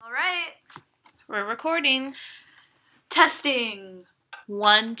We're recording. Testing.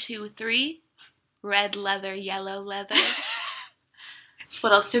 1, 2, 3. Red leather, yellow leather.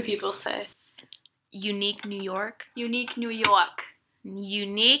 What else do people say? Unique New York. Unique New York.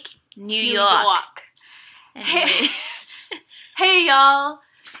 Unique New York. Anyways. Hey, y'all.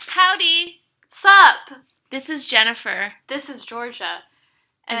 Howdy. Sup? This is Jennifer. This is Georgia.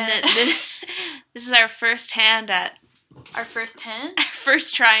 And this is our first hand at... Our first hand? Our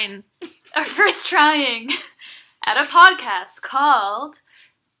first trying. Our first trying at a podcast called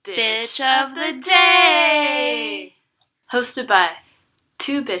Bitch of the Day. Hosted by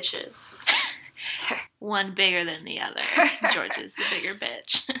two bitches. One bigger than the other. Georgia's the bigger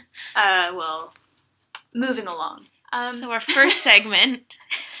bitch. Well, moving along. So our first segment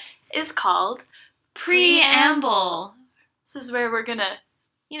is called Preamble. This is where we're gonna...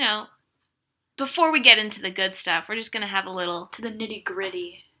 You know, before we get into the good stuff, we're just gonna have a little... To the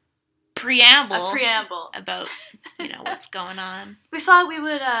nitty-gritty. Preamble. A preamble. About, what's going on. We thought we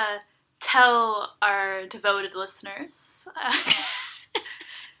would tell our devoted listeners.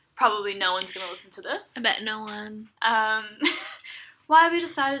 Probably no one's going to listen to this. I bet no one. Why we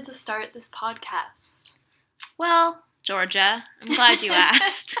decided to start this podcast. Well, Georgia, I'm glad you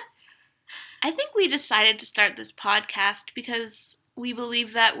asked. I think we decided to start this podcast because we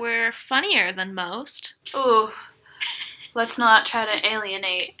believe that we're funnier than most. Ooh, let's not try to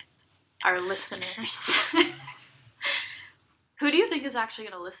alienate our listeners. Who do you think is actually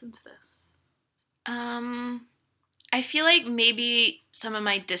going to listen to this? I feel like maybe some of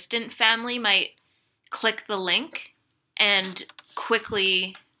my distant family might click the link and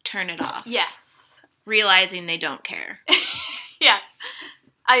quickly turn it off. Yes. Realizing they don't care. Yeah.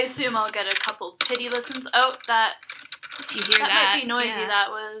 I assume I'll get a couple pity listens. Oh, that... If you hear that might be noisy. Yeah. That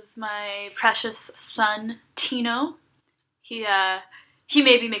was my precious son, Tino. He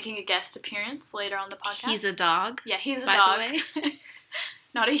may be making a guest appearance later on the podcast. He's a dog. Yeah, he's a by dog. The way.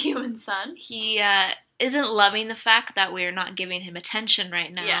 Not a human son. He isn't loving the fact that we're not giving him attention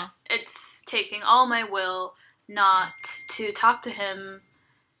right now. Yeah, it's taking all my will not to talk to him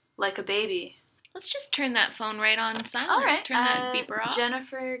like a baby. Let's just turn that phone right on silent. All right. Turn that beeper off.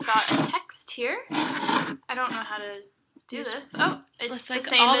 Jennifer got a text here. I don't know how to do this. Oh, it's the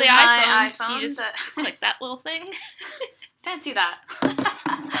same all as the my iPhones. iPhone. You just click that little thing. Fancy that.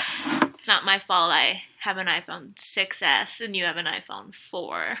 It's not my fault. I have an iPhone 6S and you have an iPhone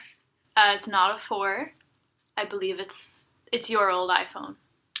 4. It's not a 4. I believe it's your old iPhone.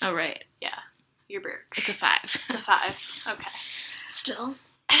 Oh, right. Yeah. Your bird. It's a 5. It's a 5. Okay. Still.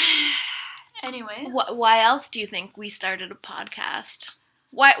 Anyways. Why else do you think we started a podcast?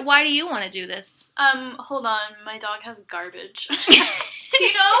 Why do you want to do this? Hold on. My dog has garbage.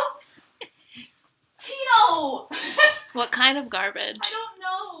 Tino? Tino! What kind of garbage? I don't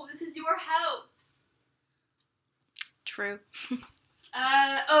know. This is your house. True.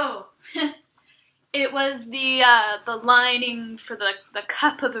 It was the lining for the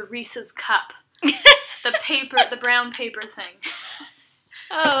cup of a Reese's cup. The brown paper thing.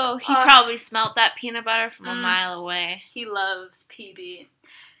 Oh, he probably smelt that peanut butter from a mile away. He loves PB.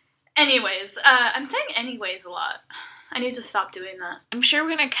 Anyways, I'm saying anyways a lot. I need to stop doing that. I'm sure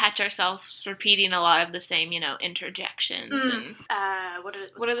we're going to catch ourselves repeating a lot of the same, interjections. And what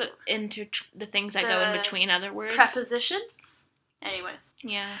are the things that go in between other words? Prepositions? Anyways.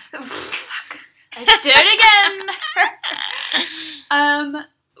 Yeah. Fuck. I did it again!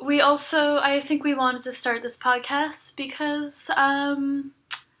 I think we wanted to start this podcast because,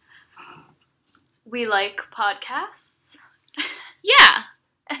 we like podcasts. Yeah.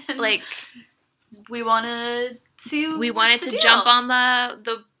 And we wanted to jump on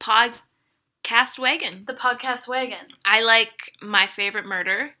the podcast wagon. The podcast wagon. I like My Favorite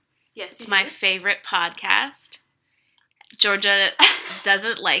Murder. Yes, it's my favorite podcast. Georgia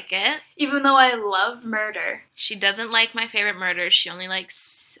doesn't like it. Even though I love murder. She doesn't like My Favorite Murder. She only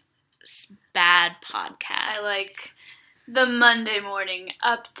likes bad podcasts. I like the Monday morning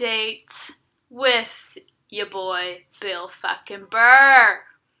update with your boy Bill fucking Burr.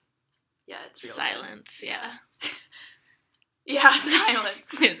 Yeah, it's real silence. Yeah. Yeah,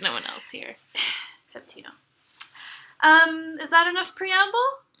 silence. There's no one else here except Tino. Is that enough preamble?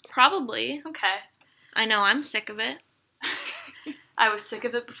 Probably. Okay. I know I'm sick of it. I was sick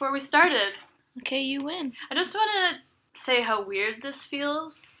of it before we started. Okay, you win. I just want to say how weird this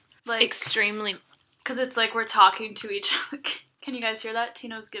feels. Extremely. Because it's like we're talking to each other. Can you guys hear that?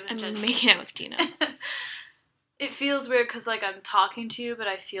 Tino's giving I'm making out with Tino. It feels weird because, I'm talking to you, but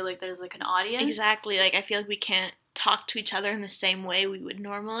I feel like there's, an audience. Exactly. I feel like we can't talk to each other in the same way we would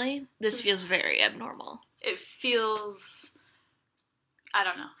normally. This feels very abnormal. It feels I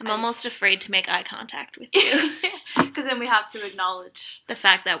don't know. I'm almost afraid to make eye contact with you. Because then we have to acknowledge the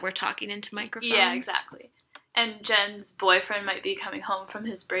fact that we're talking into microphones. Yeah, exactly. And Jen's boyfriend might be coming home from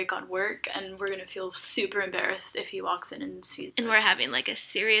his break on work, and we're going to feel super embarrassed if he walks in and sees And this. we're having, like, a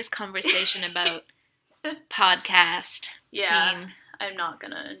serious conversation about podcast. Yeah, I'm not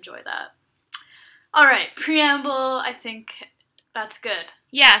going to enjoy that. All right, preamble, I think that's good.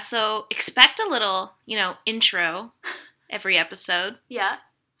 Yeah, so expect a little, intro every episode. Yeah.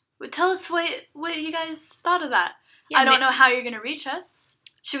 Tell us what you guys thought of that. Yeah, I don't know how you're going to reach us.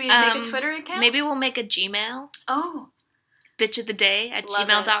 Should we make a Twitter account? Maybe we'll make a Gmail. Oh.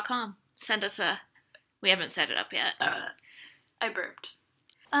 bitchoftheday@gmail.com. Send us a... We haven't set it up yet. I burped.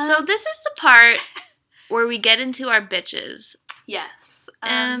 So this is the part where we get into our bitches. Yes.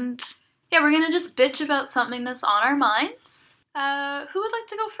 And... Yeah, we're going to just bitch about something that's on our minds. Who would like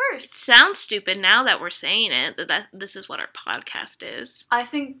to go first? It sounds stupid now that we're saying it, that this is what our podcast is. I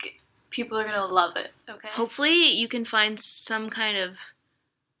think people are going to love it, okay? Hopefully you can find some kind of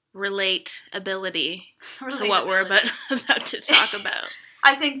relatability to what we're about to talk about.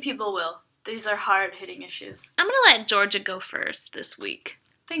 I think people will. These are hard-hitting issues. I'm going to let Georgia go first this week.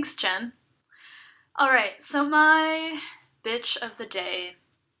 Thanks, Jen. Alright, so my bitch of the day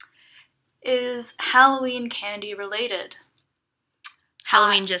is Halloween candy related.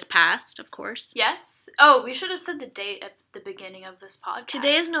 Halloween just passed, of course. Yes. Oh, we should have said the date at the beginning of this podcast.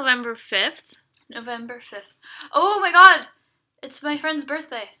 Today is November 5th. November 5th. Oh my god! It's my friend's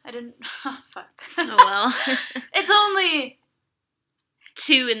birthday. I didn't... Oh, fuck. Oh, well. It's only...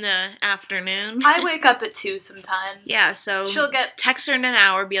 2 in the afternoon. I wake up at 2 sometimes. Yeah, so... She'll get... Text her in an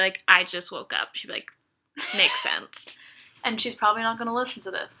hour, be like, I just woke up. She'll be like, makes sense. And she's probably not going to listen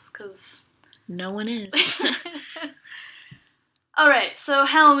to this, because... No one is. Alright, so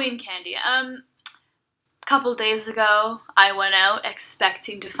Halloween candy. A couple days ago, I went out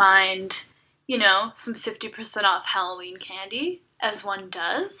expecting to find, some 50% off Halloween candy, as one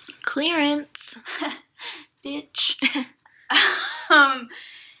does. Clearance. Bitch.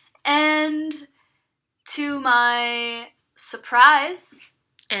 And to my surprise...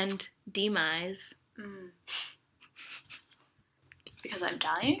 And demise. Because I'm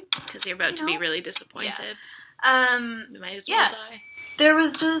dying? Because you're about to be really disappointed. Yeah. You might as well die. There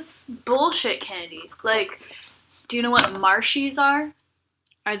was just bullshit candy. Like, do you know what Marshies are?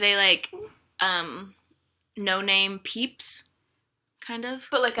 Are they like, no-name peeps? Kind of?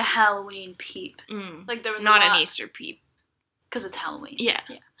 But like a Halloween peep. Like there was not an Easter peep. Because it's Halloween. Yeah.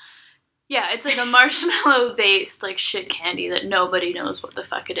 Yeah, it's like a marshmallow-based, like, shit candy that nobody knows what the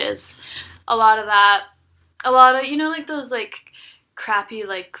fuck it is. A lot of, like those, like, crappy,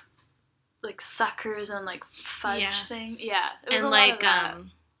 like suckers and, like, fudge things. Yeah. It was and, a like, lot of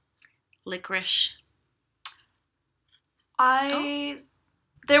that. licorice.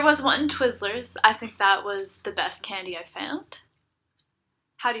 There was one Twizzlers. I think that was the best candy I found.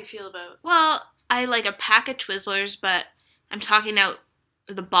 How do you feel about? Well, I like a pack of Twizzlers, but I'm talking out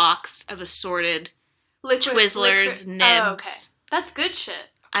the box of assorted Twizzlers, nibs. Oh, okay. That's good shit.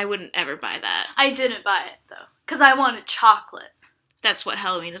 I wouldn't ever buy that. I didn't buy it, though. Because I wanted chocolate. That's what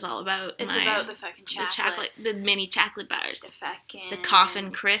Halloween is all about. It's about the fucking chocolate. The mini chocolate bars. The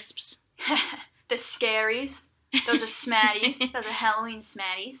coffin crisps. The scaries. Those are smatties. Those are Halloween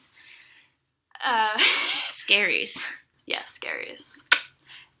smatties. Scaries. Yeah, scaries.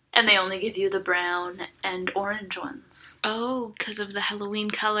 And they only give you the brown and orange ones. Oh, because of the Halloween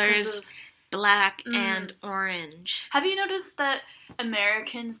colors. Black and orange. Have you noticed that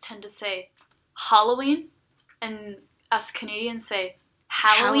Americans tend to say Halloween and us Canadians say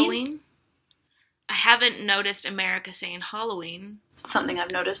Halloween? I haven't noticed America saying Halloween. Something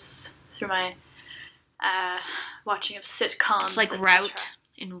I've noticed through my watching of sitcoms. It's like route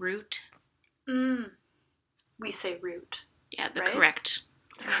in root. We say root. Yeah, the correct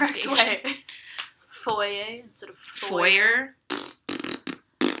way. Foyer instead of foyer.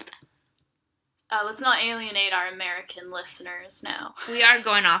 Let's not alienate our American listeners now. We are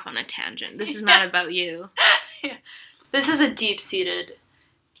going off on a tangent. This is not about you. Yeah. This is a deep-seated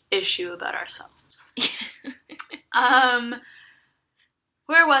issue about ourselves.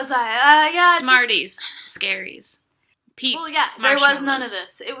 Where was I? Smarties. Scaries. Peeps. Well, yeah, there was none of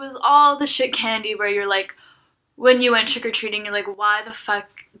this. It was all the shit candy where you're like, when you went trick-or-treating, you're like, why the fuck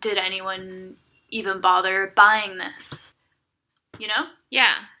did anyone even bother buying this? You know?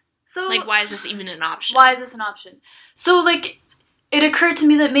 Yeah. So, like, why is this even an option? Why is this an option? So, like, it occurred to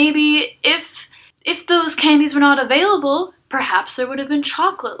me that maybe if those candies were not available, perhaps there would have been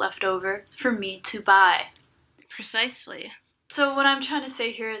chocolate left over for me to buy. Precisely. So what I'm trying to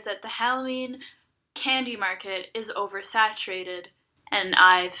say here is that the Halloween candy market is oversaturated, And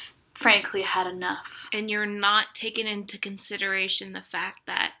I've frankly had enough. And you're not taking into consideration the fact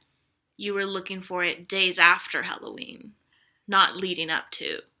that you were looking for it days after Halloween, not leading up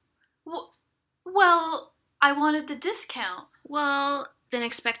to. Well, I wanted the discount. Well, then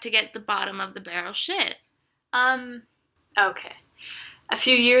expect to get the bottom of the barrel shit. Okay. A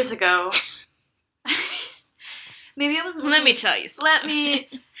few years ago, maybe I wasn't. Let me tell you something.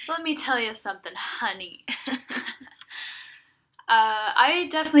 Let me tell you something, honey. I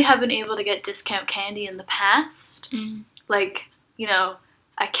definitely have been able to get discount candy in the past. Like,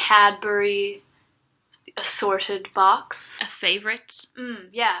 a Cadbury assorted box. A favorite?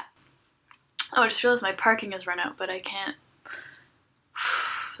 Yeah. Oh, I just realized my parking has run out, but I can't.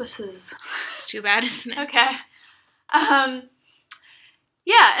 It's too bad, isn't it? Okay.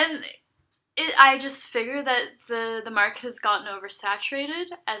 Yeah, and I just figure that the market has gotten oversaturated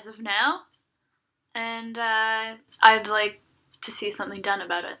as of now, and I'd like to see something done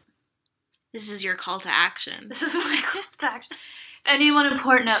about it. This is your call to action. This is my call to action. If anyone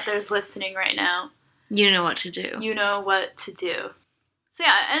important out there is listening right now, you know what to do. You know what to do. So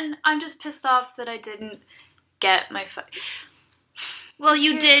yeah, and I'm just pissed off that I didn't get my... Well,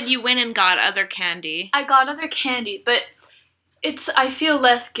 you did. You went and got other candy. I got other candy, but I feel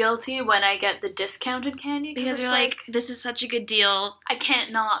less guilty when I get the discounted candy. Because you're like, this is such a good deal. I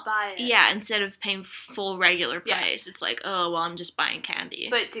can't not buy it. Yeah, instead of paying full regular price. It's like, oh, well, I'm just buying candy.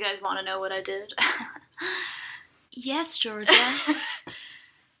 But do you guys want to know what I did? Yes, Georgia.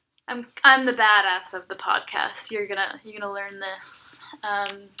 I'm the badass of the podcast. You're gonna learn this.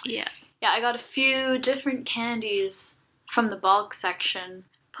 Yeah, I got a few different candies from the bulk section.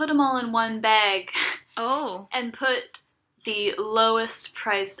 Put them all in one bag. Oh. And put the lowest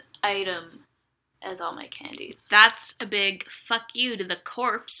priced item as all my candies. That's a big fuck you to the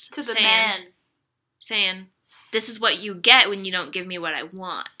corpse. To the man. Saying, this is what you get when you don't give me what I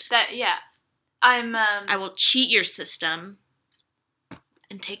want. I will cheat your system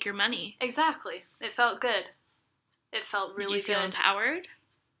and take your money. Exactly. It felt good. It felt really good. Did you feel empowered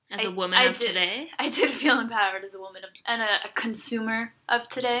as a woman of today? I did feel empowered as a woman and a consumer of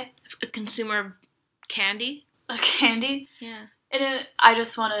today. A consumer of candy? Of candy? Yeah. And I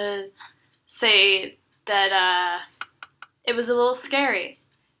just want to say that it was a little scary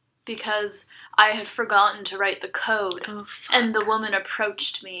because I had forgotten to write the code. Oh, fuck. And the woman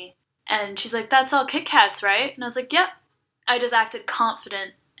approached me and she's like, "That's all Kit Kats, right?" And I was like, "Yep." I just acted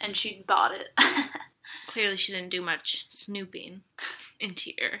confident and she bought it. Clearly she didn't do much snooping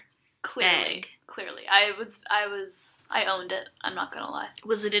into your bag. Clearly. I owned it. I'm not gonna lie.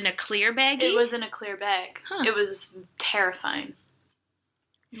 Was it in a clear baggie? It was in a clear bag. Huh. It was terrifying.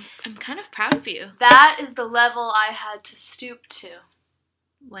 I'm kind of proud of you. That is the level I had to stoop to.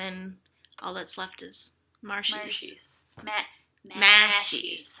 When all that's left is marshies.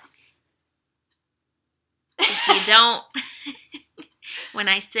 Mashies. If you don't, when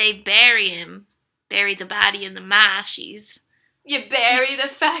I say bury him, bury the body in the mashies. You bury the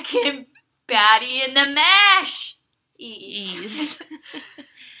fucking body in the mash. Ease.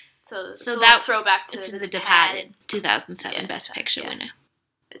 So that throwback to the Departed 2007 Best Picture winner.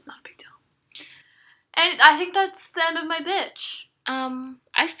 It's not a big deal. And I think that's the end of my bitch.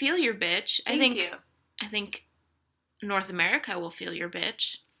 I feel your bitch. Thank you. I think North America will feel your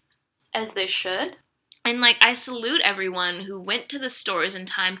bitch. As they should. And, I salute everyone who went to the stores in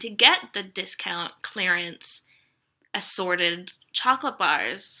time to get the discount clearance assorted chocolate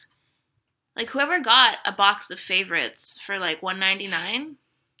bars. Whoever got a box of favorites for, $1.99,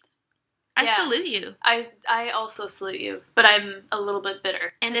 I salute you. I also salute you, but I'm a little bit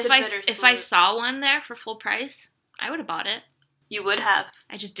bitter. And if I saw one there for full price, I would have bought it. You would have.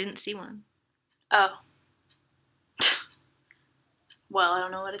 I just didn't see one. Oh. Well, I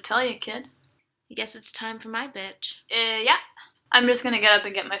don't know what to tell you, kid. I guess it's time for my bitch. Yeah. I'm just going to get up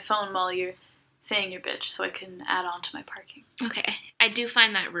and get my phone while you're saying your bitch so I can add on to my parking. Okay. I do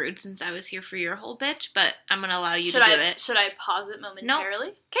find that rude since I was here for your whole bitch, but I'm going to allow you to do it. Should I pause it momentarily?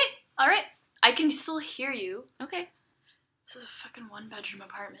 Nope. Okay. All right. I can still hear you. Okay. This is a fucking one-bedroom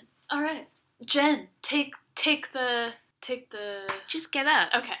apartment. All right. Jen, take the... Just get up.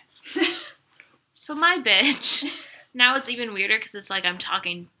 Okay. So my bitch. Now it's even weirder because it's like I'm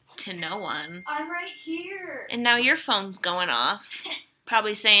talking to no one. I'm right here. And now your phone's going off.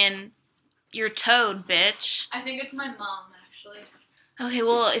 Probably saying, "You're towed, bitch." I think it's my mom, actually. Okay,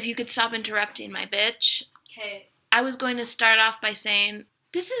 well, if you could stop interrupting my bitch. Okay. I was going to start off by saying,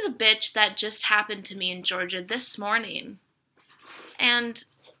 this is a bitch that just happened to me in Georgia this morning. And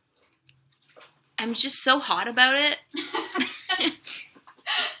I'm just so hot about it.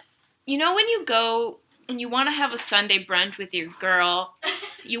 You know when and you want to have a Sunday brunch with your girl,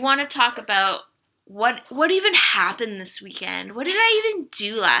 you want to talk about what even happened this weekend. What did I even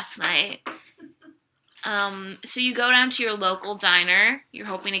do last night? So you go down to your local diner. You're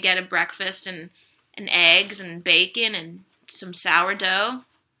hoping to get a breakfast and eggs and bacon and some sourdough.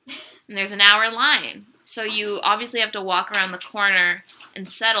 And there's an hour line. So you obviously have to walk around the corner and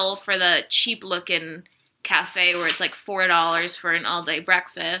settle for the cheap-looking cafe where it's like $4 for an all-day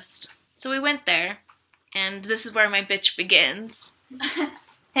breakfast. So we went there, and this is where my bitch begins.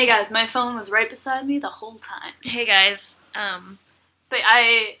 Hey guys, my phone was right beside me the whole time. Hey guys, But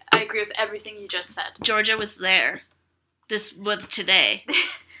I agree with everything you just said. Georgia was there. This was today.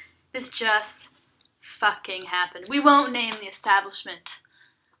 This just fucking happened. We won't name the establishment.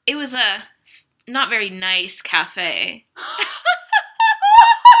 It was a not very nice cafe.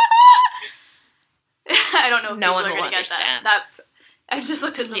 I don't know if No people one are will going to get understand. that. I just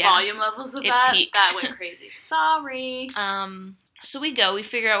looked at the volume levels of It that. peaked. That went crazy. Sorry. So we go. We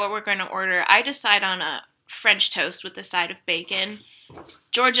figure out what we're going to order. I decide on a French toast with a side of bacon.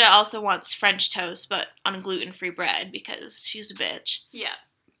 Georgia also wants French toast, but on gluten-free bread because she's a bitch. Yeah.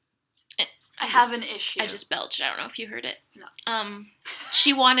 I have an issue. I just belched. I don't know if you heard it. No.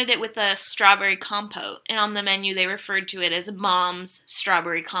 She wanted it with a strawberry compote, and on the menu they referred to it as Mom's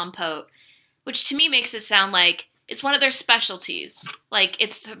strawberry compote, which to me makes it sound like it's one of their specialties. Like,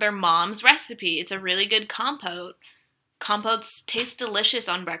 it's their mom's recipe. It's a really good compote. Compotes taste delicious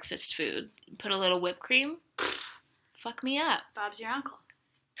on breakfast food. Put a little whipped cream. Fuck me up. Bob's your uncle.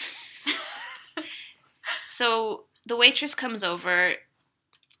 So the waitress comes over.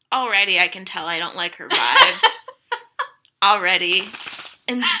 Already I can tell I don't like her vibe. Already.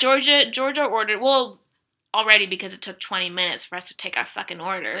 And Georgia ordered, well, already because it took 20 minutes for us to take our fucking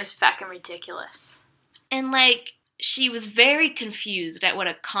order. It's fucking ridiculous. And, like, she was very confused at what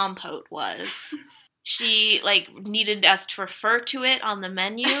a compote was. She, like, needed us to refer to it on the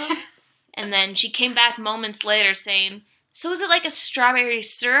menu. And then she came back moments later saying, so is it like a strawberry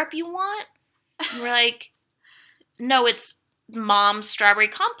syrup you want? And we're like, no, it's Mom's strawberry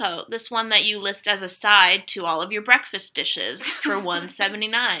compote. This one that you list as a side to all of your breakfast dishes for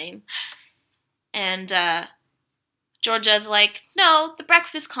 $1.79. And, Georgia's like, no, the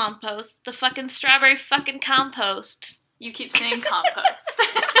breakfast compost. The fucking strawberry fucking compost. You keep saying compost.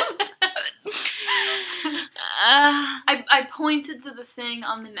 I pointed to the thing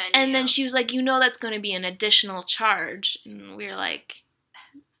on the menu. And then she was like, you know that's going to be an additional charge. And we were like,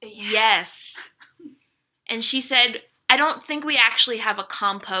 yes. And she said, I don't think we actually have a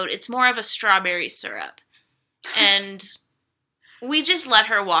compote. It's more of a strawberry syrup. And we just let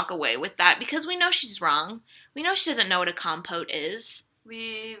her walk away with that because we know she's wrong. We know she doesn't know what a compote is.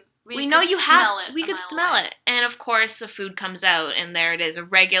 We know could you smell have. it We a could mile smell away. it, and of course the food comes out, and there it is, a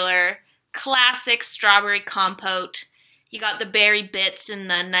regular, classic strawberry compote. You got the berry bits and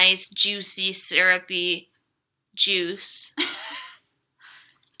the nice, juicy, syrupy juice,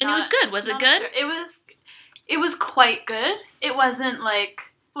 and it was good. Was it good? It was quite good. It wasn't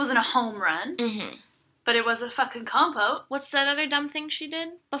a home run, Mm-hmm. but it was a fucking compote. What's that other dumb thing she did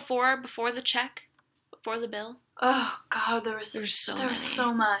before the check, before the bill? Oh God, there was so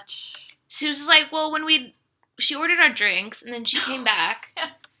much. She was like, well, she ordered our drinks, and then she came back. Yeah.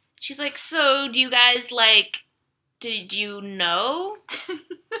 She's like, so do you guys, like, did you know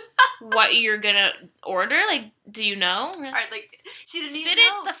what you're gonna order? Like, do you know? Or, like, she didn't Spit even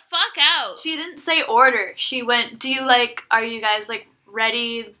it know. the fuck out. She didn't say order. She went, are you guys, like,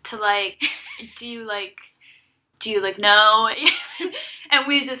 ready to, like, do you know? And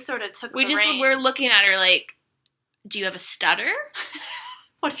we just sort of took the reins. We're looking at her like, do you have a stutter?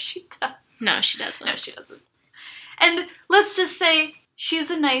 What if she does? No, she doesn't. No, she doesn't. And let's just say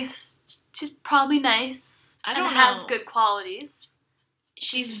she's probably nice. I don't and know. has good qualities.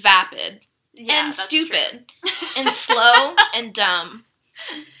 She's vapid. Yeah, and that's stupid. true. And slow and dumb.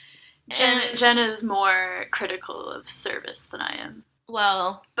 Jen is more critical of service than I am.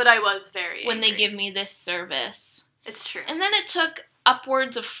 Well, But I was very when angry. they give me this service. It's true. And then it took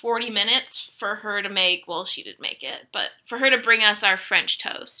upwards of 40 minutes for her to make, well, she did make it, but for her to bring us our French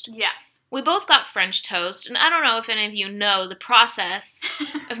toast. Yeah. We both got French toast, and I don't know if any of you know the process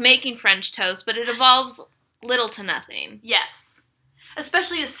of making French toast, but it involves little to nothing. Yes.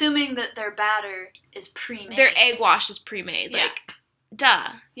 Especially assuming that their batter is pre-made. Their egg wash is pre-made. Yeah. Like, duh.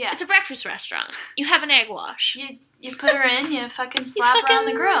 Yeah. It's a breakfast restaurant. You have an egg wash. You put her in, you fucking slap her on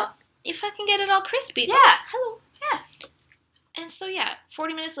the grill. You fucking get it all crispy. Yeah. Oh, hello. Yeah. And so,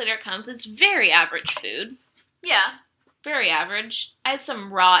 40 minutes later it comes. It's very average food. Yeah. Very average. I had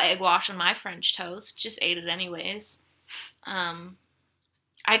some raw egg wash on my French toast. Just ate it anyways.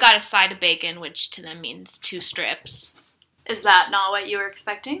 I got a side of bacon, which to them means 2 strips. Is that not what you were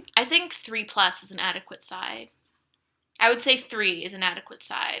expecting? I think 3+ is an adequate side. I would say 3 is an adequate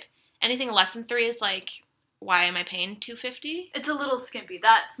side. Anything less than 3 is like, why am I paying $2.50? It's a little skimpy.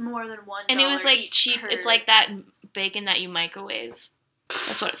 That's more than $1. And it was like cheap. Per... It's like that bacon that you microwave.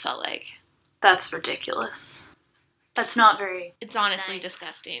 That's what it felt like. That's ridiculous. That's not very. It's honestly nice.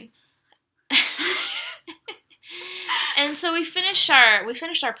 Disgusting. And so we finished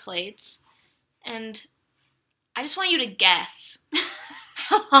our plates, and I just want you to guess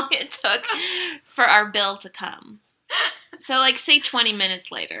how long it took for our bill to come. So, like, say 20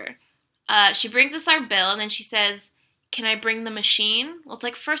 minutes later, she brings us our bill, and then she says, "Can I bring the machine?" Well, it's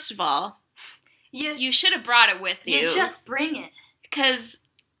like, first of all, you should have brought it with you. You just bring it. Because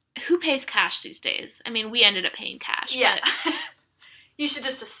who pays cash these days? I mean, we ended up paying cash. Yeah. But you should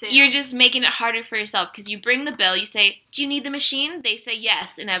just assume. you're just making it harder for yourself because you bring the bill, you say, "Do you need the machine?" They say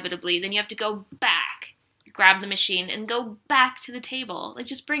yes, inevitably. Then you have to go back, grab the machine, and go back to the table. Like,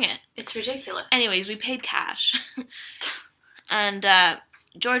 just bring it. It's ridiculous. Anyways, we paid cash. And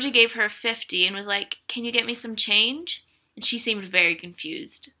Georgia gave her $50 and was like, "Can you get me some change?" And she seemed very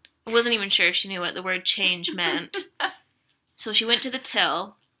confused. I wasn't even sure if she knew what the word change meant. So she went to the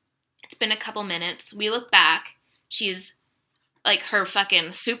till. It's been a couple minutes. We look back. She's, like, her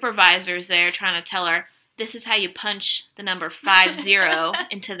fucking supervisor's there trying to tell her, this is how you punch the number 50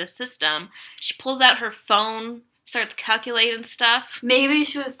 into the system. She pulls out her phone, starts calculating stuff. Maybe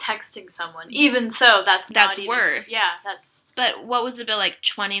she was texting someone. Even so, that's worse. Yeah, that's... But what was the bill, like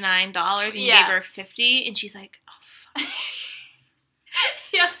 $29? And you Yeah. gave her $50? And she's like, oh, fuck.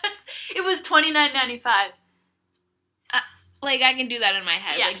 Yeah, it was $29.95. Like, I can do that in my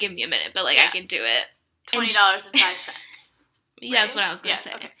head. Yeah. Like, give me a minute. But, like, Yeah. I can do it. $20.05. Yeah, that's what I was going to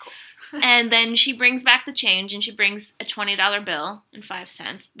say. Okay, cool. And then she brings back the change, and she brings a $20 bill and 5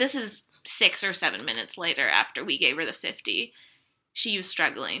 cents. This is 6 or 7 minutes later after we gave her the $50. She was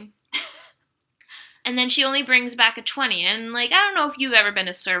struggling. And then she only brings back a 20. And, like, I don't know if you've ever been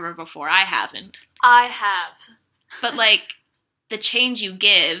a server before. I haven't. I have. But, like, the change you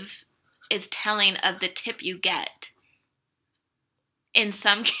give is telling of the tip you get. In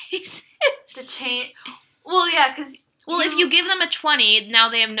some cases. The change... Well, yeah, because... Well, if you give them a 20, now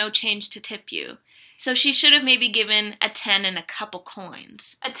they have no change to tip you. So she should have maybe given a 10 and a couple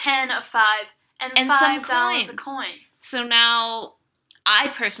coins. A 10, a 5, and And $5 some a coins. coin. So now, I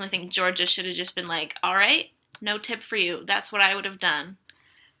personally think Georgia should have just been like, all right, no tip for you. That's what I would have done.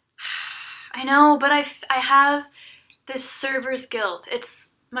 I know, but I have this server's guilt.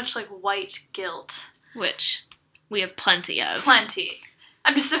 It's much like white guilt. Which we have plenty of. Plenty.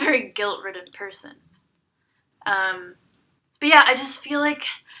 I'm just a very guilt-ridden person. But yeah, I just feel like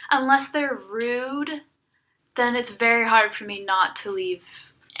unless they're rude, then it's very hard for me not to leave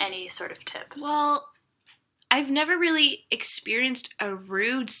any sort of tip. Well, I've never really experienced a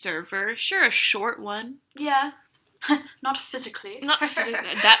rude server. Sure, a short one. Yeah. Not physically. Not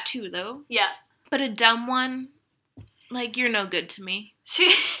physically. That too, though. Yeah. But a dumb one, like, you're no good to me.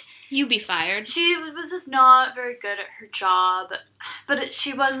 You be fired. She was just not very good at her job. But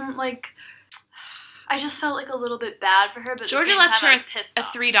she wasn't, like... I just felt like a little bit bad for her, but Georgia at the same left time, her I was pissed a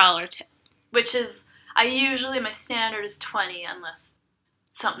off. $3 tip. Which is, my standard is 20 unless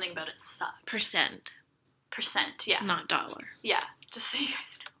something about it sucks. Percent. Yeah. Not dollar. Yeah, just so you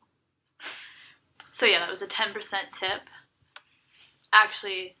guys know. So yeah, that was a 10% tip.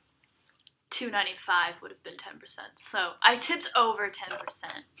 Actually, $2.95 would have been 10%. So I tipped over 10%.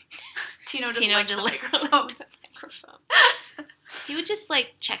 Tino doesn't like the microphone. He would just,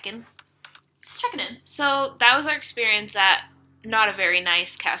 like, check in. Just checking in. So that was our experience at not a very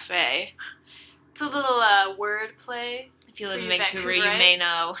nice cafe. It's a little wordplay. If you live For in you Vancouver,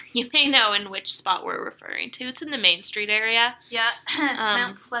 Vancouverites. you may know in which spot we're referring to. It's in the Main Street area. Yeah,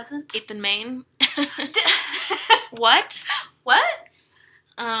 Mount Pleasant. 8th and Main. What? What?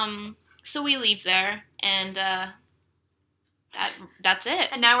 So we leave there, and that's it.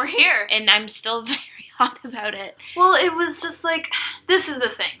 And now we're here. And I'm still very hot about it. Well, it was just like, this is the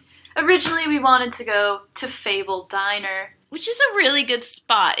thing. Originally, we wanted to go to Fable Diner. Which is a really good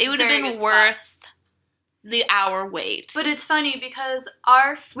spot. It would have Very been good worth the hour wait. But it's funny because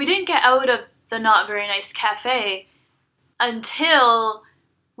we didn't get out of the not very nice cafe until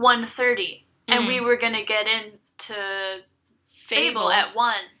 1:30. And we were going to get into Fable at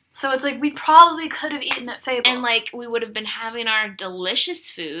 1. So it's like, we probably could have eaten at Fable. And, like, we would have been having our delicious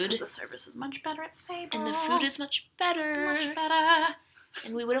food. The service is much better at Fable. And the food is much better. much better.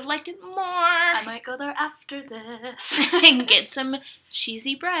 And we would have liked it more. I might go there after this. And get some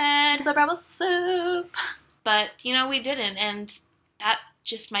cheesy bread. It's a Bravo soup. But, we didn't. And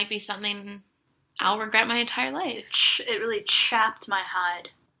just might be something I'll regret my entire life. It really chapped my hide.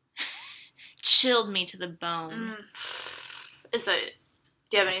 Chilled me to the bone. Do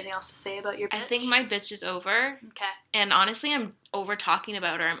you have anything else to say about your bitch? I think my bitch is over. Okay. And honestly, I'm over talking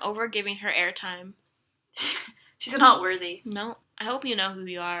about her. I'm over giving her airtime. She's not worthy. No. I hope you know who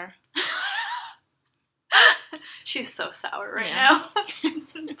you are. She's so sour right now.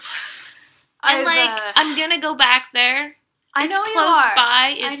 And I'm gonna go back there. I know it's you close are.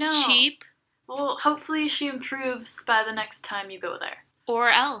 by. It's cheap. Well, hopefully she improves by the next time you go there. Or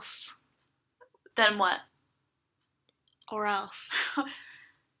else. Then what? Or else.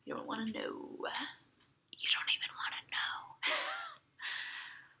 You don't want to know. You don't even want to know.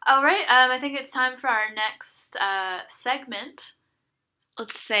 All right. I think it's time for our next segment.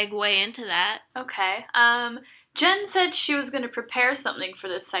 Let's segue into that. Okay. Jen said she was going to prepare something for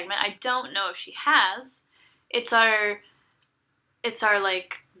this segment. I don't know if she has. It's our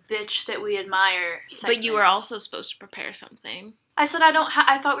like bitch that we admire segment. But you were also supposed to prepare something. I said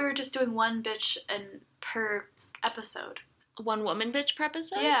I thought we were just doing one bitch per episode. One woman bitch per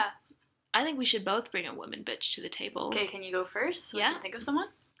episode? Yeah. I think we should both bring a woman bitch to the table. Okay, can you go first? So yeah. I can think of someone?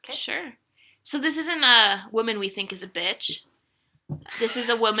 Okay. Sure. So this isn't a woman we think is a bitch. This is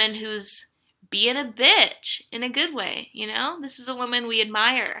a woman who's being a bitch in a good way, you know? This is a woman we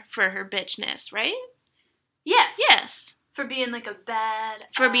admire for her bitchness, right? Yes. Yes. For being like a bad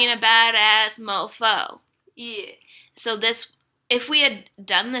For being a badass mofo. Yeah. So if we had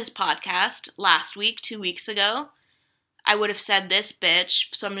done this podcast last week, 2 weeks ago, I would have said this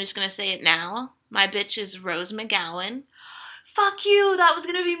bitch, so I'm just going to say it now. My bitch is Rose McGowan. Fuck you, that was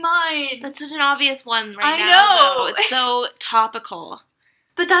going to be mine. That's such an obvious one right now. I know. Though. It's so topical.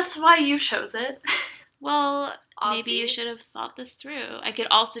 But that's why you chose it. Well, maybe you should have thought this through. I could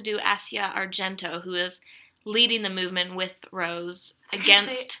also do Asia Argento, who is leading the movement with Rose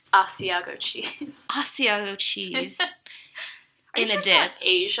against Asiago cheese. Asiago cheese in a sure dip.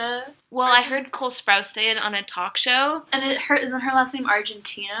 Asia. Well, I heard Cole Sprouse say it on a talk show. And isn't her last name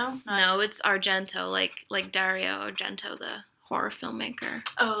Argentino? No, it's Argento, like Dario Argento, the horror filmmaker.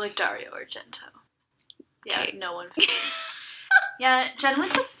 Oh, like Dario Argento. Yeah, Okay. no one. Yeah, Jen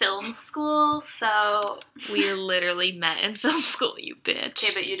went to film school, so... We literally met in film school, you bitch.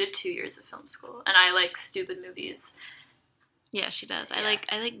 Okay, but you did 2 years of film school, and I like stupid movies. Yeah, she does. Yeah.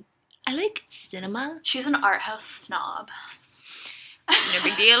 I like cinema. She's an art house snob. No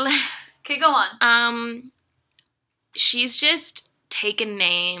big deal. Okay, go on. She's just taken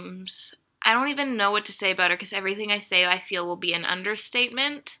names. I don't even know what to say about her because everything I say I feel will be an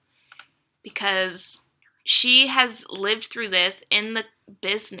understatement because she has lived through this in the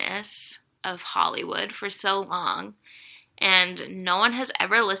business of Hollywood for so long and no one has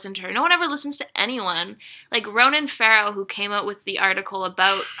ever listened to her. No one ever listens to anyone. Like Ronan Farrow, who came out with the article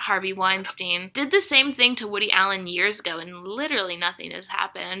about Harvey Weinstein, did the same thing to Woody Allen years ago and literally nothing has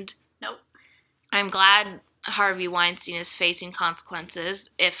happened. Nope. I'm glad Harvey Weinstein is facing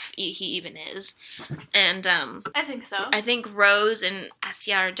consequences, if he even is. And I think so. I think Rose and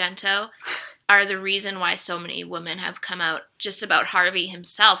Asia Argento are the reason why so many women have come out just about Harvey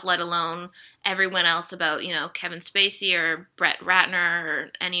himself, let alone everyone else about, you know, Kevin Spacey or Brett Ratner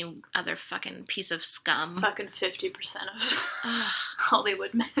or any other fucking piece of scum. Fucking 50% of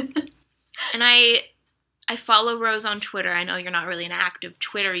Hollywood men. And I follow Rose on Twitter. I know you're not really an active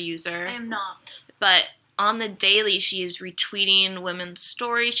Twitter user. I am not. But on the daily, she is retweeting women's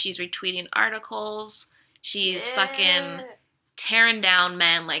stories. She's retweeting articles. She's fucking tearing down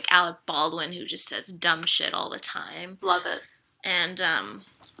men like Alec Baldwin, who just says dumb shit all the time. Love it. And,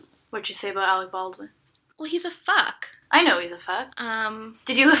 What'd you say about Alec Baldwin? well, he's a fuck. I know he's a fuck.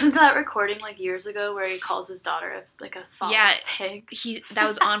 Did you listen to that recording like years ago where he calls his daughter like a thoughtless pig? That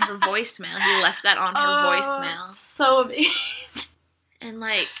was on her voicemail. He left that on her voicemail. So amazing. And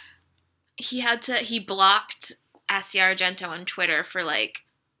like, he blocked Asia Argento on Twitter for like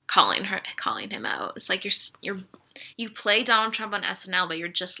calling him out. It's like you play Donald Trump on SNL, but you're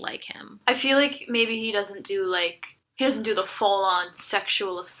just like him. I feel like maybe he doesn't do the full-on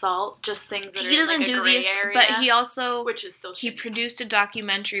sexual assault, just things that He doesn't do gray this, area, but he also which is still he shitty. produced a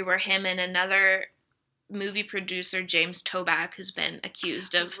documentary where him and another movie producer, James Toback, who's been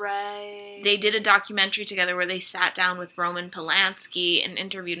accused of. Right. They did a documentary together where they sat down with Roman Polanski and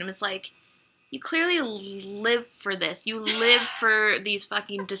interviewed him. It's like, you clearly live for this. You live for these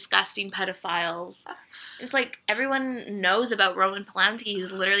fucking disgusting pedophiles. It's like everyone knows about Roman Polanski,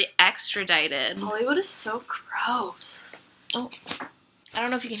 who's literally extradited. Hollywood is so gross. Oh, I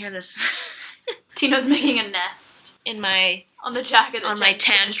don't know if you can hear this. Tino's making a nest On the jacket that on my Jen's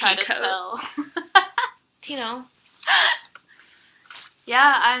gonna tan try pea to coat. sell. Tino.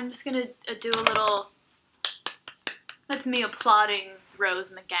 Yeah, I'm just gonna do a little. That's me applauding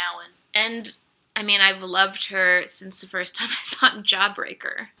Rose McGowan. And, I mean, I've loved her since the first time I saw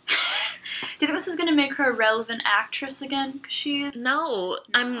Jawbreaker. Do you think this is gonna make her a relevant actress again? 'Cause she is. No,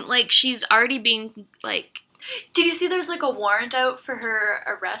 I'm like, she's already being, like... Did you see there's, like, a warrant out for her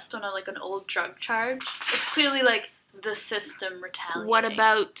arrest on, an old drug charge? It's clearly, like, the system retaliating. What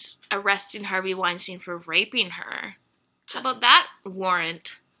about arresting Harvey Weinstein for raping her? How about that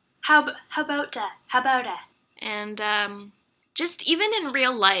warrant? How about that? How about that? And, just even in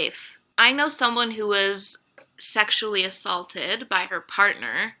real life, I know someone who was sexually assaulted by her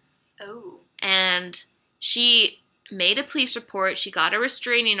partner. Oh. And she made a police report, she got a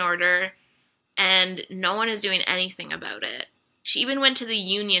restraining order, and no one is doing anything about it. She even went to the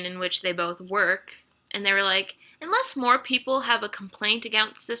union in which they both work, and they were like, unless more people have a complaint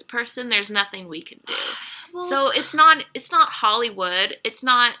against this person, there's nothing we can do. Well, so it's not Hollywood, it's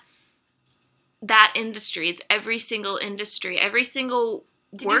not that industry, it's every single industry, every single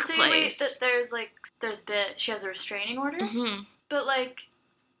workplace. Did you say, that she has a restraining order? Mm-hmm. But,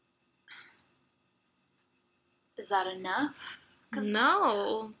 is that enough?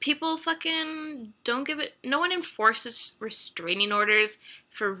 No. People fucking don't give it... No one enforces restraining orders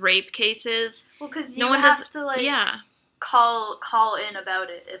for rape cases. Well, because you have to, yeah. call in about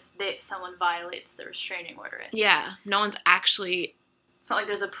it if someone violates the restraining order. Yeah. No one's actually... It's not like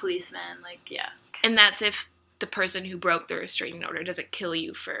there's a policeman, yeah. And that's if the person who broke the restraining order doesn't kill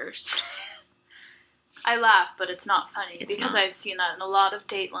you first. I laugh, but it's not funny. Because I've seen that in a lot of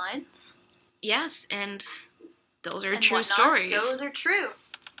Datelines. Yes, and... Those are and true whatnot. stories. Those are true.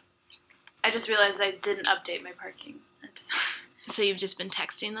 I just realized I didn't update my parking. So you've just been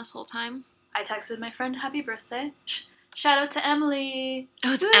texting this whole time? I texted my friend happy birthday. Shout out to Emily.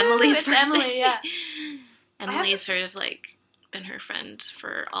 Oh, it's Emily's birthday. Emily, yeah. Emily's been her friend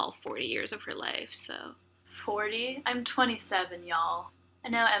for all 40 years of her life, so. 40? I'm 27, y'all.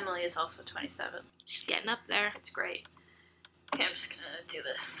 And now Emily is also 27. She's getting up there. It's great. Okay, I'm just gonna do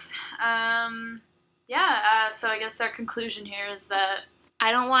this. So I guess our conclusion here is that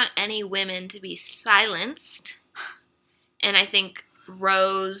I don't want any women to be silenced. And I think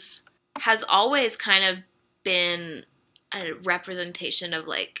Rose has always kind of been a representation of,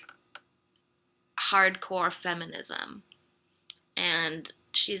 hardcore feminism. And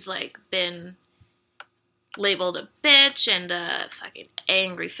she's, been labeled a bitch and a fucking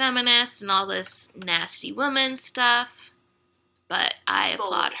angry feminist and all this nasty woman stuff. But I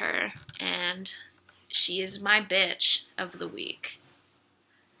applaud her, and... She is my bitch of the week.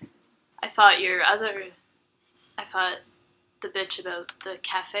 I thought the bitch about the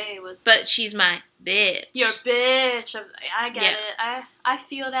cafe was... But she's my bitch. Your bitch. I get it. I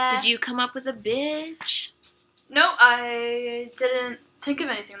feel that. Did you come up with a bitch? No, I didn't think of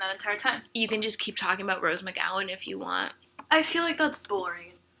anything that entire time. You can just keep talking about Rose McGowan if you want. I feel like that's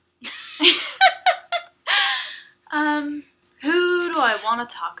boring. Who do I want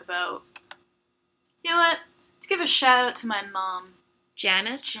to talk about? You know what? Let's give a shout out to my mom.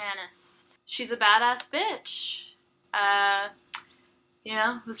 Janice? She's a badass bitch.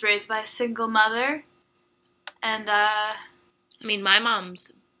 Was raised by a single mother. And, I mean, my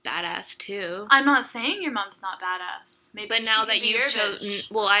mom's badass, too. I'm not saying your mom's not badass. Maybe but now that you've chosen...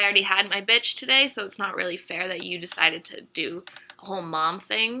 Well, I already had my bitch today, so it's not really fair that you decided to do a whole mom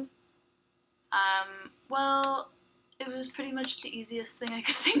thing. Well, it was pretty much the easiest thing I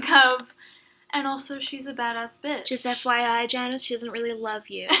could think of. And also, she's a badass bitch. Just FYI, Janice, she doesn't really love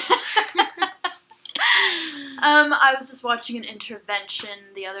you. I was just watching an intervention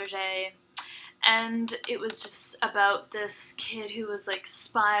the other day, and it was just about this kid who was,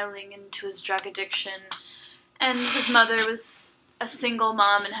 spiraling into his drug addiction, and his mother was a single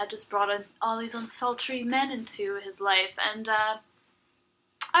mom and had just brought all these unsultry men into his life, and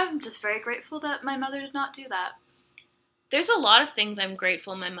I'm just very grateful that my mother did not do that. There's a lot of things I'm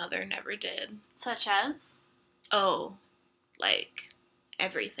grateful my mother never did. Such as? Oh,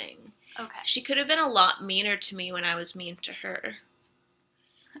 everything. Okay. She could have been a lot meaner to me when I was mean to her.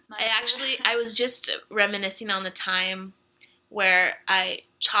 I was just reminiscing on the time where I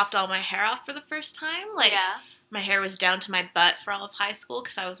chopped all my hair off for the first time. My hair was down to my butt for all of high school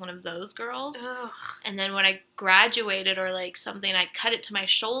because I was one of those girls. Ugh. And then when I graduated or something, I cut it to my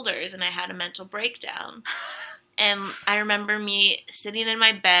shoulders and I had a mental breakdown. And I remember me sitting in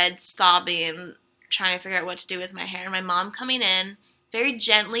my bed, sobbing, trying to figure out what to do with my hair. And my mom coming in, very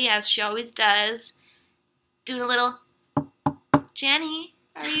gently, as she always does, doing a little, Jenny,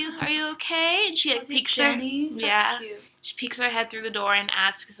 are you okay? And she peeks her, Jenny? That's cute. She peeks her head through the door and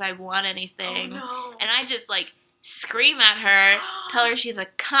asks if I want anything. Oh, no. And I just scream at her, tell her she's a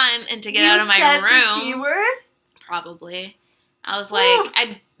cunt, and to get You out of my said room. the C word? Probably. I was like,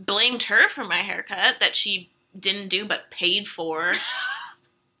 I blamed her for my haircut that she didn't do but paid for.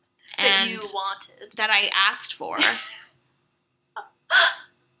 That and you wanted. that I asked for.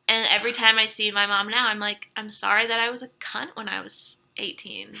 And every time I see my mom now, I'm like, I'm sorry that I was a cunt when I was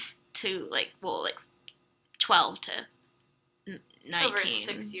 18 to 12 to 19. Over a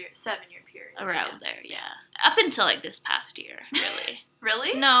 7-year period. Around there, yeah. Up until like this past year, really.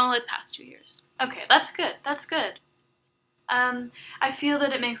 Really? No, like past 2 years. Okay, that's good. That's good. I feel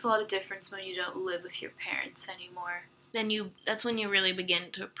that it makes a lot of difference when you don't live with your parents anymore. That's when you really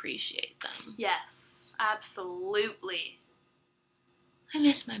begin to appreciate them. Yes, absolutely. I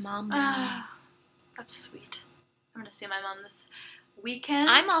miss my mom now. That's sweet. I'm gonna see my mom this weekend.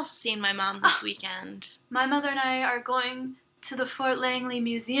 I'm also seeing my mom this weekend. My mother and I are going to the Fort Langley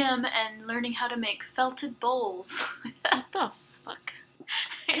Museum and learning how to make felted bowls. What the fuck?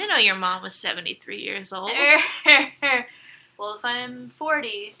 I didn't know your mom was 73 years old. Well, if I'm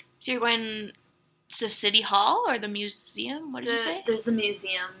 40... So you're going to City Hall or the museum? What did you say? There's the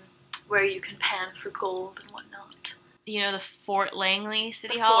museum where you can pan for gold and whatnot. You know, the Fort Langley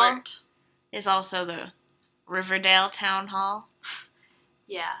City Hall Fort. is also the Riverdale Town Hall.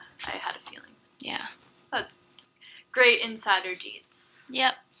 Yeah, I had a feeling. Yeah. That's great insider deets.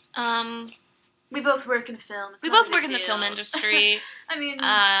 Yep. We both work in film. We both work in the film industry. I mean,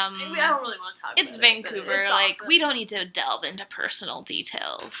 I don't really want to talk about it. It's Vancouver. It's like, awesome. we don't need to delve into personal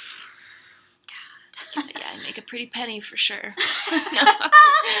details. God. Yeah, I make a pretty penny for sure.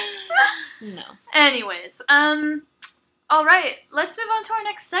 No. Anyways, all right, let's move on to our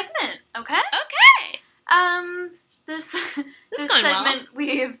next segment, okay? Okay. This is going well. segment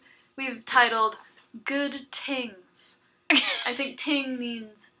we've titled "Good Tings." I think "ting"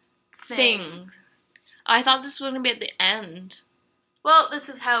 means Thing. Oh, I thought this was going to be at the end. Well, this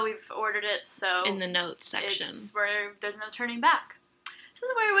is how we've ordered it, so In the notes section. it's where there's no turning back. This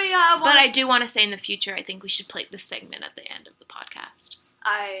is where we But I do want to say in the future, I think we should play this segment at the end of the podcast.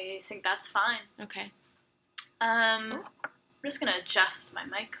 I think that's fine. Okay. I'm just gonna adjust my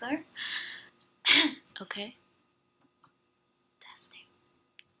mic there. Okay. Testing.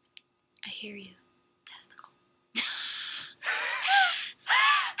 I hear you. Testicles.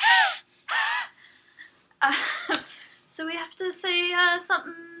 So we have to say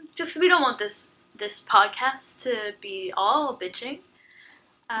something, just we don't want this podcast to be all bitching.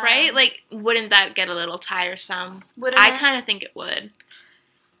 Right? Like, wouldn't that get a little tiresome? Wouldn't I it? kind of think it would.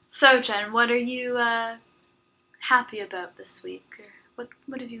 So, Jen, what are you happy about this week? Or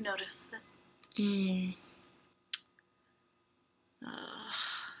what have you noticed? Fuck.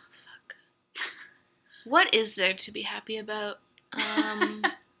 What is there to be happy about?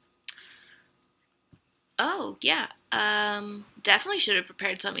 Oh, yeah. Definitely should have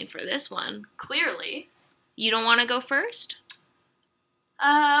prepared something for this one. Clearly. You don't want to go first?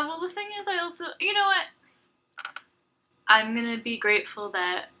 Well, the thing is, I also... You know what? I'm gonna be grateful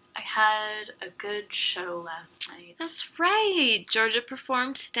that I had a good show last night. That's right. Georgia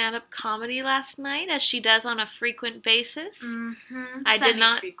performed stand-up comedy last night, as she does on a frequent basis. Mm-hmm. I did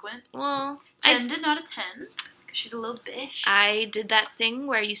not... Frequent. Well, Jen did not attend, because she's a little bitch. I did that thing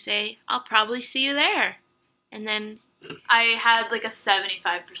where you say, I'll probably see you there. And then... I had like a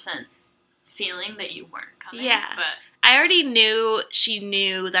 75% feeling that you weren't coming. Yeah. But I already knew she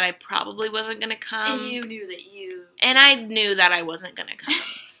knew that I probably wasn't going to come. and you knew that you... And I knew that I wasn't going to come.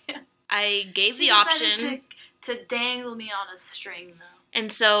 I gave She the option. decided to dangle me on a string, though. And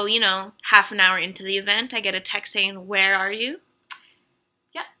so, half an hour into the event, I get a text saying, "Where are you?"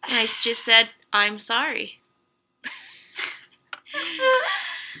 Yeah. And I just said, "I'm sorry."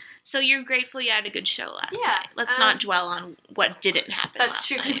 So you're grateful you had a good show last night. Let's not dwell on what didn't happen last night. That's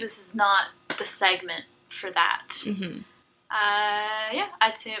true, because this is not the segment for that. Mm-hmm. Yeah,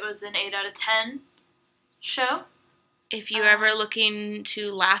 I'd say it was an 8 out of 10 show. If you're ever looking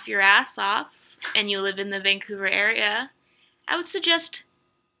to laugh your ass off and you live in the Vancouver area, I would suggest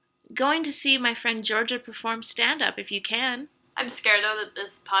going to see my friend Georgia perform stand-up if you can. I'm scared, though, that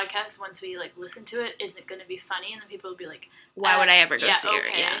this podcast, once we listen to it, isn't going to be funny, and then people will be like, "Why would I ever go see her?"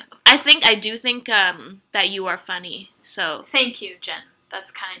 okay. Yeah, I do think that you are funny. So thank you, Jen.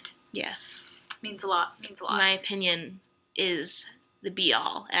 That's kind. Yes, means a lot. My opinion is the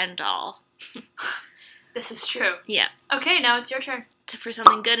be-all and all. This is true. Yeah. Okay, now it's your turn. For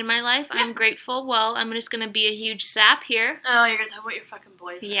something good in my life, yeah. I'm grateful. Well, I'm just going to be a huge sap here. Oh, you're going to talk about your fucking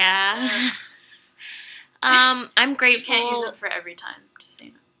boyfriend. Yeah. I'm grateful. You can't use it for every time. Just so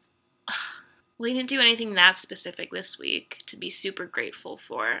you know. We didn't do anything that specific this week to be super grateful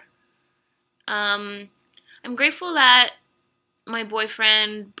for. I'm grateful that my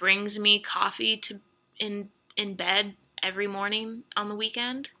boyfriend brings me coffee in bed every morning on the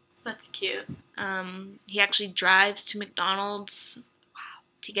weekend. That's cute. He actually drives to McDonald's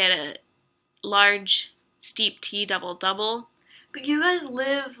to get a large steep tea double. But you guys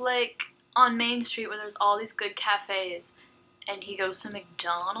live, like, on Main Street where there's all these good cafes, and he goes to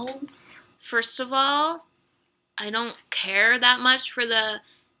McDonald's? First of all, I don't care that much for the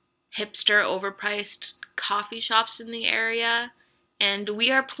hipster overpriced coffee shops in the area, and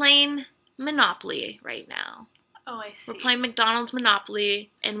we are playing Monopoly right now. Oh, I see. We're playing McDonald's Monopoly,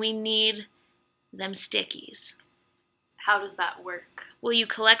 and we need them stickies. How does that work? Well,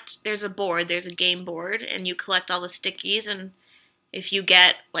 there's a game board, and you collect all the stickies, and if you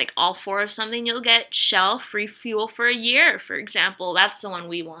get, like, all 4 of something, you'll get Shell free fuel for a year, for example. That's the one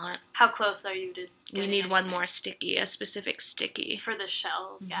we want. How close are you to We need one more sticky, a specific sticky. For the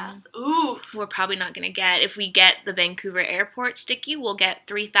Shell Mhm. gas. Ooh. We're probably not going to get. If we get the Vancouver Airport sticky, we'll get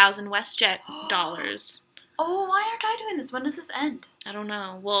 3,000 WestJet dollars. Oh, why aren't I doing this? When does this end? I don't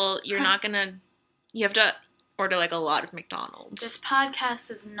know. Well, you're not going to... You have to order, like, a lot of McDonald's. This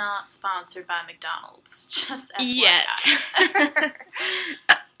podcast is not sponsored by McDonald's. Just FYI. Yet.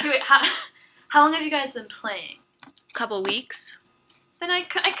 Okay, wait, how long have you guys been playing? Couple weeks. Then I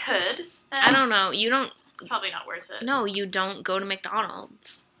could. I don't know. You don't... It's probably not worth it. No, you don't go to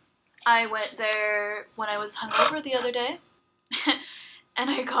McDonald's. I went there when I was hungover the other day,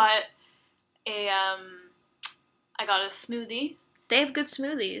 and I got a smoothie. They have good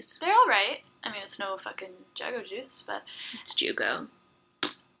smoothies. They're all right. I mean, it's no fucking Jago juice, but It's Jugo.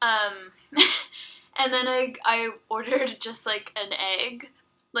 and then I ordered just like an egg,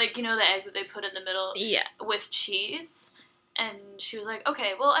 like, you know, the egg that they put in the middle Yeah. with cheese. And she was like,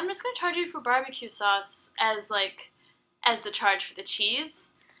 okay, well, I'm just gonna charge you for barbecue sauce as the charge for the cheese.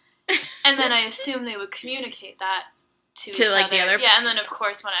 And then I assume they would communicate that to each like, the other Yeah, and then person. of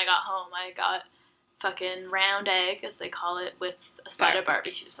course when I got home, I got fucking round egg, as they call it, with a side of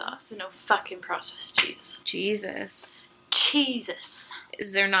barbecue sauce. No fucking processed cheese. Jesus. Jesus.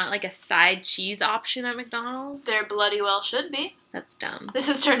 Is there not, like, a side cheese option at McDonald's? There bloody well should be. That's dumb. This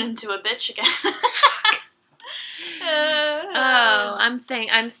has turned into a bitch again. Oh,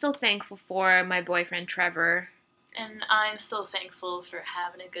 I'm still thankful for my boyfriend Trevor. And I'm still thankful for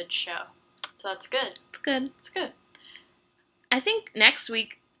having a good show. So that's good. It's good. It's good. I think next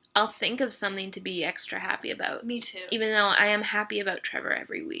week I'll think of something to be extra happy about. Me too. Even though I am happy about Trevor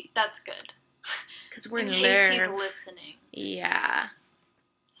every week. That's good. Because we're in case there. he's listening. Yeah.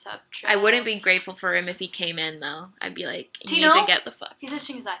 Sup, Trev? I wouldn't be grateful for him if he came in, though. I'd be like, you Tino? need to get the fuck. He's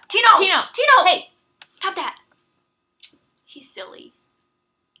itching his eye. Tino! Hey! Stop that! He's silly.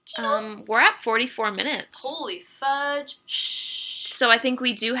 Tino? We're at 44 minutes. Holy fudge. Shh. So I think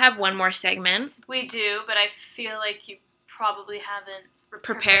we do have one more segment. We do, but I feel like you probably haven't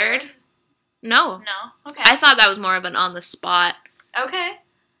Prepared? No. No? Okay. I thought that was more of an on the spot. Okay.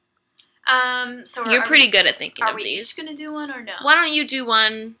 So You're pretty good at thinking Are of we these. each gonna do one or no? Why don't you do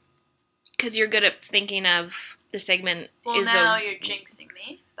one? Because you're good at thinking of the segment. Well, now you're jinxing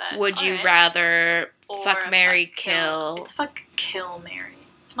me. But Would you alright. rather Or fuck, a marry, fuck, kill? It's fuck, kill, marry.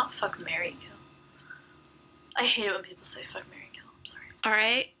 It's not fuck, marry, kill. I hate it when people say fuck, marry, kill. I'm sorry. All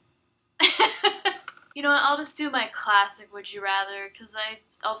right. You know what? I'll just do my classic would you rather because I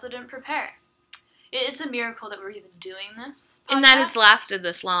also didn't prepare. It's a miracle that we're even doing this. And that it's podcast. lasted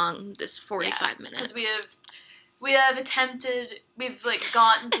this long, this 45 minutes. Because we've like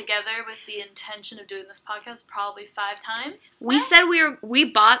gotten together with the intention of doing this podcast probably 5 times. We said we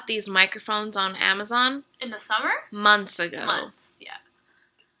bought these microphones on Amazon in the summer? months ago. Months, yeah.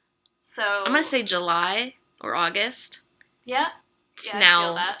 So I'm gonna say July or August. yeah, It's Yeah, I feel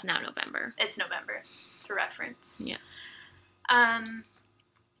now that. it's now November. it's November for reference. Yeah.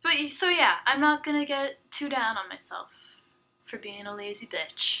 But so yeah, I'm not gonna get too down on myself for being a lazy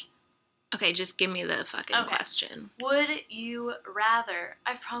bitch. Okay, just give me the fucking Okay. question. Would you rather?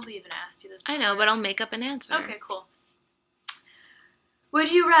 I've probably even asked you this before. I know, but I'll make up an answer. Okay, cool.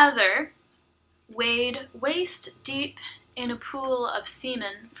 Would you rather wade waist deep in a pool of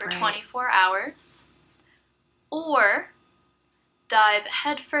semen for Right. 24 hours, or dive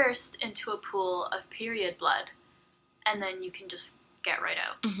headfirst into a pool of period blood, and then you can just get right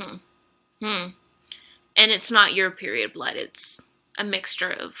out? And it's not your period blood, it's a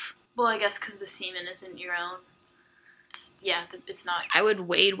mixture of... Well, I guess because the semen isn't your own. It's not. I would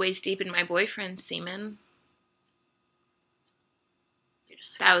wade waist deep in my boyfriend's semen. You're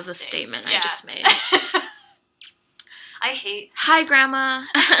That was a disgusting. statement I Yeah. just made. I hate. Hi, Grandma.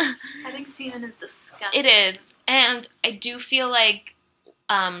 I think semen is disgusting. It is. And I do feel like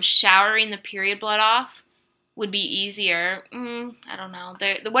showering the period blood off would be easier. I don't know.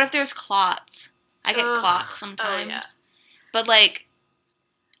 What if there's clots? I get clots sometimes. Oh, yeah. But, like,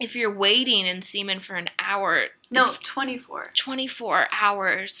 if you're waiting in semen for an hour... No, 24. 24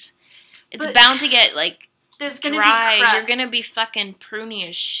 hours. It's But bound to get, like, there's gonna dry. be crust. You're gonna be fucking pruny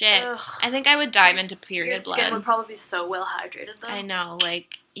as shit. Ugh. I think I would dive into Your period skin blood. would probably be so well hydrated, though. I know,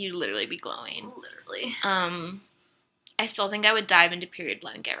 like, you'd literally be glowing. Literally. I still think I would dive into period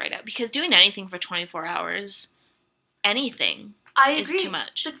blood and get right out. Because doing anything for 24 hours, anything, I is agree. too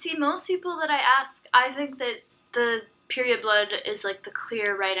much. But see, most people that I ask, I think that the period blood is, like, the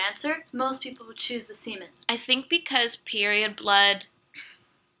clear right answer. Most people would choose the semen. I think because period blood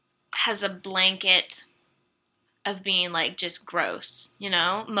has a blanket of being, like, just gross, you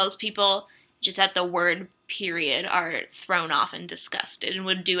know? Most people, just at the word period, are thrown off and disgusted and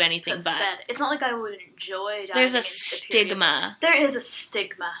would do anything but. Pathetic. It's not like I would enjoy diving There's a into the period. stigma. There is a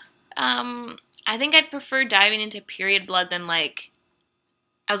stigma. I think I'd prefer diving into period blood than, like,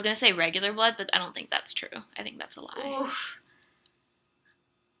 I was going to say regular blood, but I don't think that's true. I think that's a lie. Oof.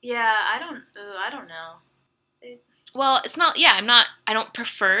 Yeah, I don't know. Well, it's not, I don't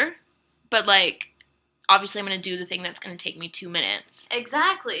prefer, but, like, obviously I'm going to do the thing that's going to take me 2 minutes.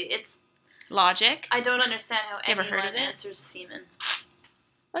 Exactly. It's Logic. I don't understand how Ever anyone heard of it? answers semen.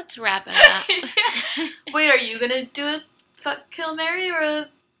 Let's wrap it up. Wait, are you gonna do a fuck, kill, marry, or a...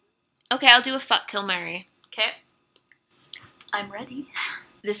 Okay, I'll do a fuck, kill, marry. Okay. I'm ready.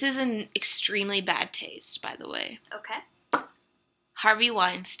 This is an extremely bad taste, by the way. Okay. Harvey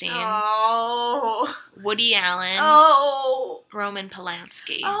Weinstein, Oh. Woody Allen, Oh. Roman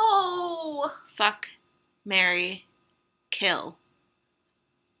Polanski. Oh. Fuck, marry, kill.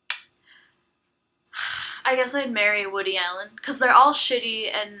 I guess I'd marry Woody Allen, because they're all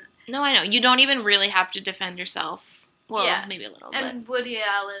shitty, and... No, I know. You don't even really have to defend yourself. Well, Yeah. maybe a little, And Woody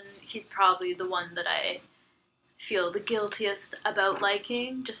Allen, he's probably the one that I feel the guiltiest about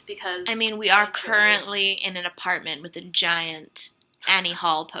liking, just because... I mean, we are I enjoy it. currently in an apartment with a giant Annie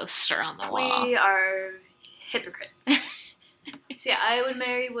Hall poster on the wall. We are hypocrites. So yeah, I would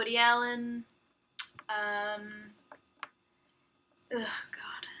marry Woody Allen. Ugh, God.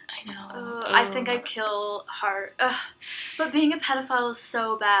 I know. I think I'd kill Hart. But being a pedophile is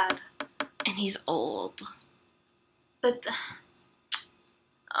so bad. And he's old. But...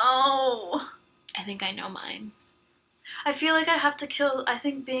 Oh... I think I know mine. I feel like I'd have to kill... I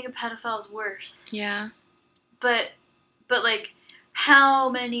think being a pedophile is worse. Yeah. But like, how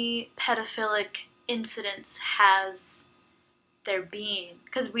many pedophilic incidents has there been?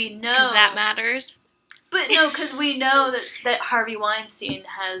 Because we know... Because that matters. But no, because we know that Harvey Weinstein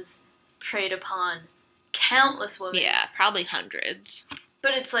has preyed upon countless women. Yeah, probably hundreds.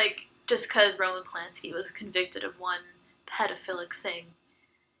 But it's like, just because Roman Polanski was convicted of one pedophilic thing.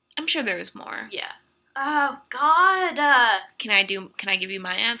 I'm sure there was more. Yeah. Oh, God. Can I give you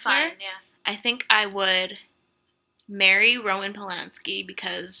my answer? Fine, yeah. I think I would marry Roman Polanski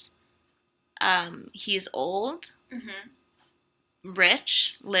because he is old, Mm-hmm.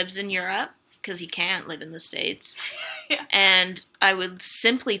 rich, lives in Europe because he can't live in the States. Yeah. And I would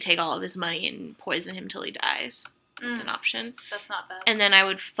simply take all of his money and poison him till he dies. That's an option. That's not bad. And then I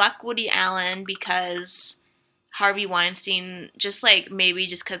would fuck Woody Allen because Harvey Weinstein, just like maybe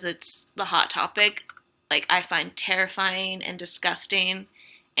just because it's the hot topic, like I find terrifying and disgusting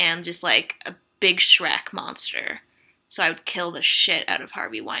and just like a big Shrek monster. So I would kill the shit out of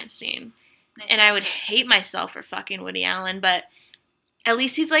Harvey Weinstein. Nice And I would answer. hate myself for fucking Woody Allen, but at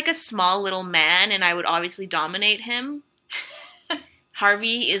least he's like a small little man and I would obviously dominate him.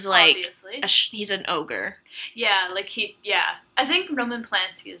 Harvey is like, Obviously. he's an ogre. Yeah, like I think Roman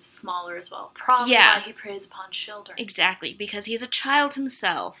Polanski is smaller as well. Probably Yeah. why he preys upon children. Exactly, because he's a child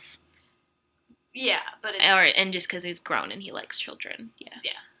himself. Yeah, but it's... And just because he's grown and he likes children. Yeah.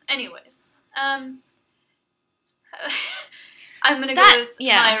 Anyways. I'm gonna That- go with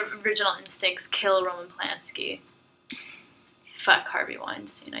yeah. my original instincts, kill Roman Polanski. Fuck Harvey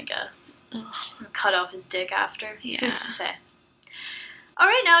Weinstein, I guess. Ugh. And cut off his dick after. Yeah. Who's to say?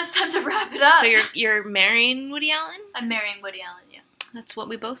 Alright, now it's time to wrap it up. So you're marrying Woody Allen? I'm marrying Woody Allen, yeah. That's what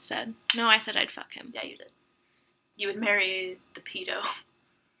we both said. No, I said I'd fuck him. Yeah, you did. You would marry the pedo.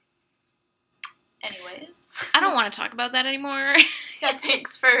 Anyways. I don't want to talk about that anymore. Yeah, thank you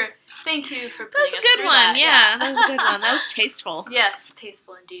for putting That was us a good through one. that. Yeah, that was a good one. That was tasteful. Yes,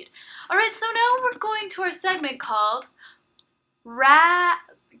 tasteful indeed. Alright, so now we're going to our segment called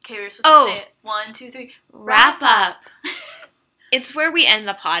Okay, we're supposed to say it. 1, 2, 3. Wrap up. It's where we end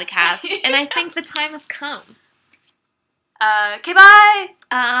the podcast, and I Yeah. think the time has come. Okay, bye!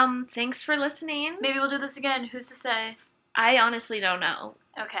 Thanks for listening. Maybe we'll do this again. Who's to say? I honestly don't know.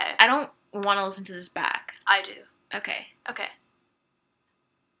 Okay. I don't want to listen to this back. I do. Okay. Okay.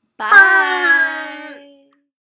 Bye.